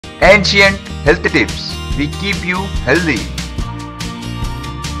Ancient health tips. We keep you healthy.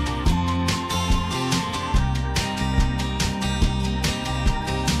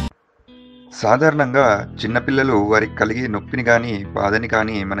 సాధారణంగా చిన్నపిల్లలు వారికి కలిగే నొప్పిని కానీ బాధని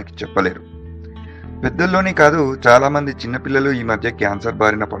కానీ మనకి చెప్పలేరు. పెద్దల్లోనే కాదు, చాలామంది చిన్నపిల్లలు ఈ మధ్య క్యాన్సర్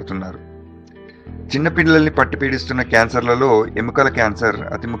బారిన పడుతున్నారు. చిన్నపిల్లల్ని పట్టి పీడిస్తున్న క్యాన్సర్లలో ఎముకల క్యాన్సర్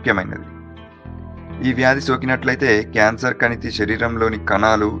అతి ముఖ్యమైనది. ఈ వ్యాధి సోకినట్లయితే క్యాన్సర్ కణితి శరీరంలోని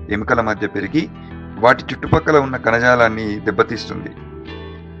కణాలు ఎముకల మధ్య పెరిగి వాటి చుట్టుపక్కల ఉన్న కణజాలాన్ని దెబ్బతీస్తుంది.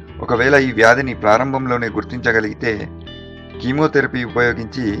 ఒకవేళ ఈ వ్యాధిని ప్రారంభంలోనే గుర్తించగలిగితే కీమోథెరపీ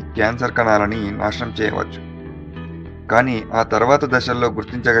ఉపయోగించి క్యాన్సర్ కణాలని నాశనం చేయవచ్చు. కానీ ఆ తర్వాత దశల్లో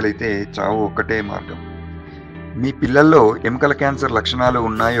గుర్తించగలిగితే చావు ఒక్కటే మార్గం. మీ పిల్లల్లో ఎముకల క్యాన్సర్ లక్షణాలు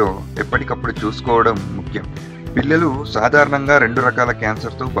ఉన్నాయో ఎప్పటికప్పుడు చూసుకోవడం ముఖ్యం. పిల్లలు సాధారణంగా 2 రకాల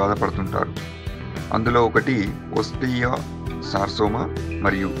క్యాన్సర్తో బాధపడుతుంటారు. అందులో ఒకటి ఓస్టియోసార్కోమా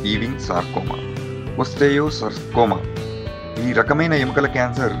మరియు ఈవింగ్ సార్కోమా. ఓస్టియోసార్కోమా ఈ రకమైన ఎముకల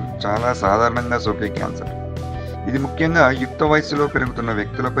క్యాన్సర్ చాలా సాధారణంగా సోకే క్యాన్సర్. ఇది ముఖ్యంగా యుక్త వయస్సులో పెరుగుతున్న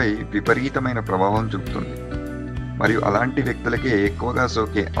వ్యక్తులపై విపరీతమైన ప్రభావం చూపుతుంది మరియు అలాంటి వ్యక్తులకే ఎక్కువగా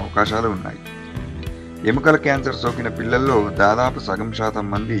సోకే అవకాశాలు ఉన్నాయి. ఎముకల క్యాన్సర్ సోకిన పిల్లల్లో దాదాపు సగం శాతం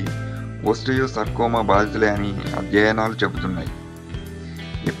మంది ఓస్టియోసార్కోమా బాధితులే అని అధ్యయనాలు చెబుతున్నాయి.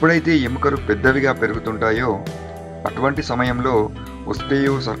 ఎప్పుడైతే ఎముకలు పెద్దవిగా పెరుగుతుంటాయో అటువంటి సమయంలో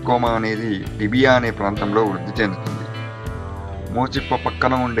ఓస్టియోసార్కోమా అనేది టిబియా అనే ప్రాంతంలో వృద్ధి చెందుతుంది. మోచిప్ప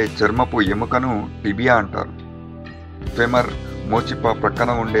పక్కన ఉండే చర్మపు ఎముకను టిబియా అంటారు. ఫెమర్ మోచిప్ప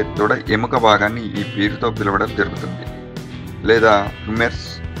ప్రక్కన ఉండే తొడ ఎముక భాగాన్ని ఈ పేరుతో పిలవడం జరుగుతుంది. లేదా హ్యూమెరస్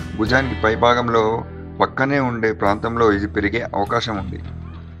భుజానికి పైభాగంలో పక్కనే ఉండే ప్రాంతంలో ఇది పెరిగే అవకాశం ఉంది.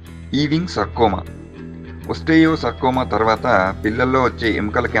 ఈవింగ్ సార్కోమా ఓస్టియోసార్కోమా తర్వాత పిల్లల్లో వచ్చే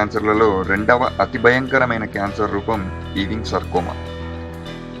ఎముకల క్యాన్సర్లలో 2వ అతి భయంకరమైన క్యాన్సర్ రూపం ఈవింగ్ సార్కోమా.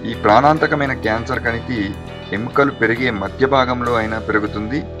 ఈ ప్రాణాంతకమైన క్యాన్సర్ కణితి ఎముకలు పెరిగే మధ్య భాగంలో అయినా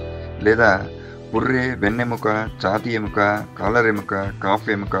పెరుగుతుంది, లేదా పుర్రె, వెన్నెముక, ఛాతీ ఎముక, కాలర్ ఎముక, కాఫ్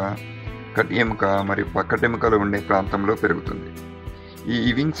ఎముక, కట్ ఎముక మరియు పక్కటెముకలు ఉండే ప్రాంతంలో పెరుగుతుంది. ఈ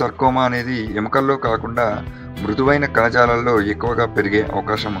ఈవింగ్ సార్కోమా అనేది ఎముకల్లో కాకుండా మృదువైన కణజాలాల్లో ఎక్కువగా పెరిగే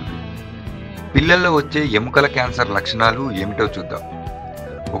అవకాశం ఉంది. పిల్లల్లో వచ్చే ఎముకల క్యాన్సర్ లక్షణాలు ఏమిటో చూద్దాం.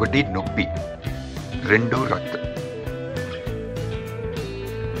 1 నొప్పి, 2 రక్తం.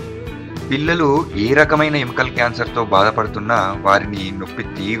 పిల్లలు ఏ రకమైన ఎముకల క్యాన్సర్తో బాధపడుతున్నా వారిని నొప్పి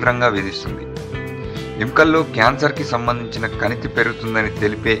తీవ్రంగా వేధిస్తుంది. ఎముకల్లో క్యాన్సర్కి సంబంధించిన కణితి పెరుగుతుందని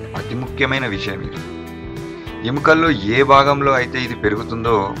తెలిపే అతి ముఖ్యమైన విషయం ఇది. ఎముకల్లో ఏ భాగంలో అయితే ఇది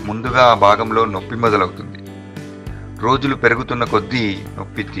పెరుగుతుందో ముందుగా ఆ భాగంలో నొప్పి మొదలవుతుంది. రోజులు పెరుగుతున్న కొద్దీ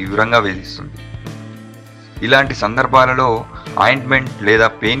నొప్పి తీవ్రంగా వేధిస్తుంది. ఇలాంటి సందర్భాలలో ఆయింట్మెంట్ లేదా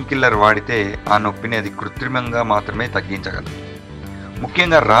పెయిన్ కిల్లర్ వాడితే ఆ నొప్పిని అది కృత్రిమంగా మాత్రమే తగ్గించగలదు.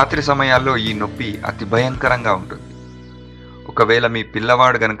 ముఖ్యంగా రాత్రి సమయాల్లో ఈ నొప్పి అతి భయంకరంగా ఉంటుంది. ఒకవేళ మీ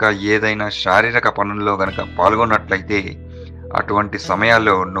పిల్లవాడు గనక ఏదైనా శారీరక పనుల్లో గనక పాల్గొన్నట్లయితే అటువంటి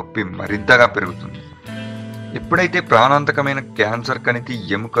సమయాల్లో నొప్పి మరింతగా పెరుగుతుంది. ఎప్పుడైతే ప్రాణాంతకమైన క్యాన్సర్ కణితి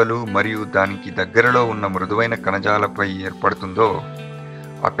ఎముకలు మరియు దానికి దగ్గరలో ఉన్న మృదువైన కణజాలపై ఏర్పడుతుందో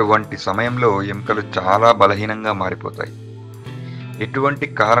అటువంటి సమయంలో ఎముకలు చాలా బలహీనంగా మారిపోతాయి. ఎటువంటి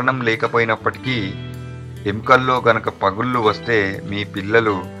కారణం లేకపోయినప్పటికీ ఎముకల్లో గనక పగుళ్ళు వస్తే మీ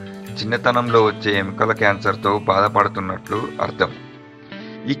పిల్లలు చిన్నతనంలో వచ్చే ఎముకల క్యాన్సర్తో బాధపడుతున్నట్లు అర్థం.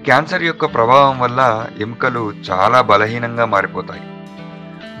 ఈ క్యాన్సర్ యొక్క ప్రభావం వల్ల ఎముకలు చాలా బలహీనంగా మారిపోతాయి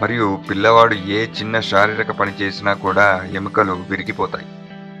మరియు పిల్లవాడు ఏ చిన్న శారీరక పని చేసినా కూడా ఎముకలు విరిగిపోతాయి.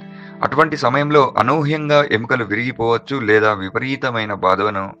 అటువంటి సమయంలో అనూహ్యంగా ఎముకలు విరిగిపోవచ్చు లేదా విపరీతమైన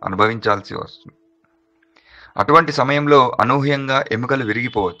బాధను అనుభవించాల్సి వస్తుంది. అటువంటి సమయంలో అనూహ్యంగా ఎముకలు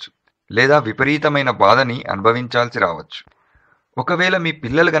విరిగిపోవచ్చు లేదా విపరీతమైన బాధని అనుభవించాల్సి రావచ్చు. ఒకవేళ మీ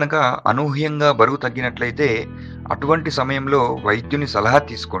పిల్లలు గనక అనూహ్యంగా బరువు తగ్గినట్లయితే అటువంటి సమయంలో వైద్యుని సలహా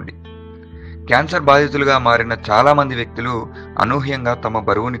తీసుకోండి. క్యాన్సర్ బాధితులుగా మారిన చాలామంది వ్యక్తులు అనూహ్యంగా తమ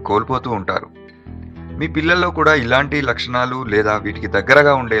బరువుని కోల్పోతూ ఉంటారు. మీ పిల్లల్లో కూడా ఇలాంటి లక్షణాలు లేదా వీటికి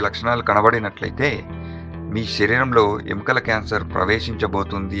దగ్గరగా ఉండే లక్షణాలు కనబడినట్లయితే మీ శరీరంలో ఎముకల క్యాన్సర్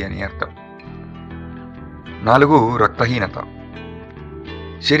ప్రవేశించబోతుంది అని అర్థం. 4 రక్తహీనత.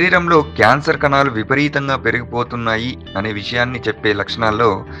 శరీరంలో క్యాన్సర్ కణాలు విపరీతంగా పెరిగిపోతున్నాయి అనే విషయాన్ని చెప్పే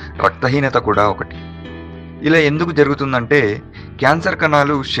లక్షణాల్లో రక్తహీనత కూడా ఒకటి. ఇలా ఎందుకు జరుగుతుందంటే క్యాన్సర్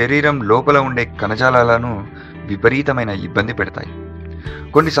కణాలు శరీరం లోపల ఉండే కణజాలాలను విపరీతమైన ఇబ్బంది పెడతాయి.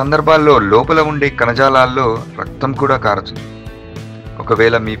 కొన్ని సందర్భాల్లో లోపల ఉండే కణజాలాల్లో రక్తం కూడా కారుతుంది.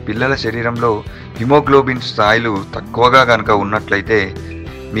 ఒకవేళ మీ పిల్లల శరీరంలో హిమోగ్లోబిన్ స్థాయిలు తక్కువగా గనక ఉన్నట్లయితే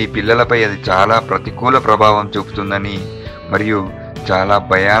మీ పిల్లలపై అది చాలా ప్రతికూల ప్రభావం చూపుతుందని మరియు చాలా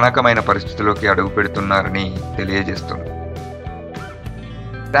భయానకమైన పరిస్థితుల్లోకి అడుగు పెడుతున్నారని తెలియజేస్తుంది.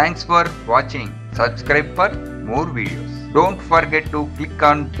 Thanks for watching. Subscribe for more videos. Don't forget to click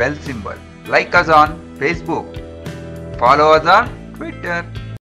on bell symbol. Like us on Facebook. Follow us on Twitter.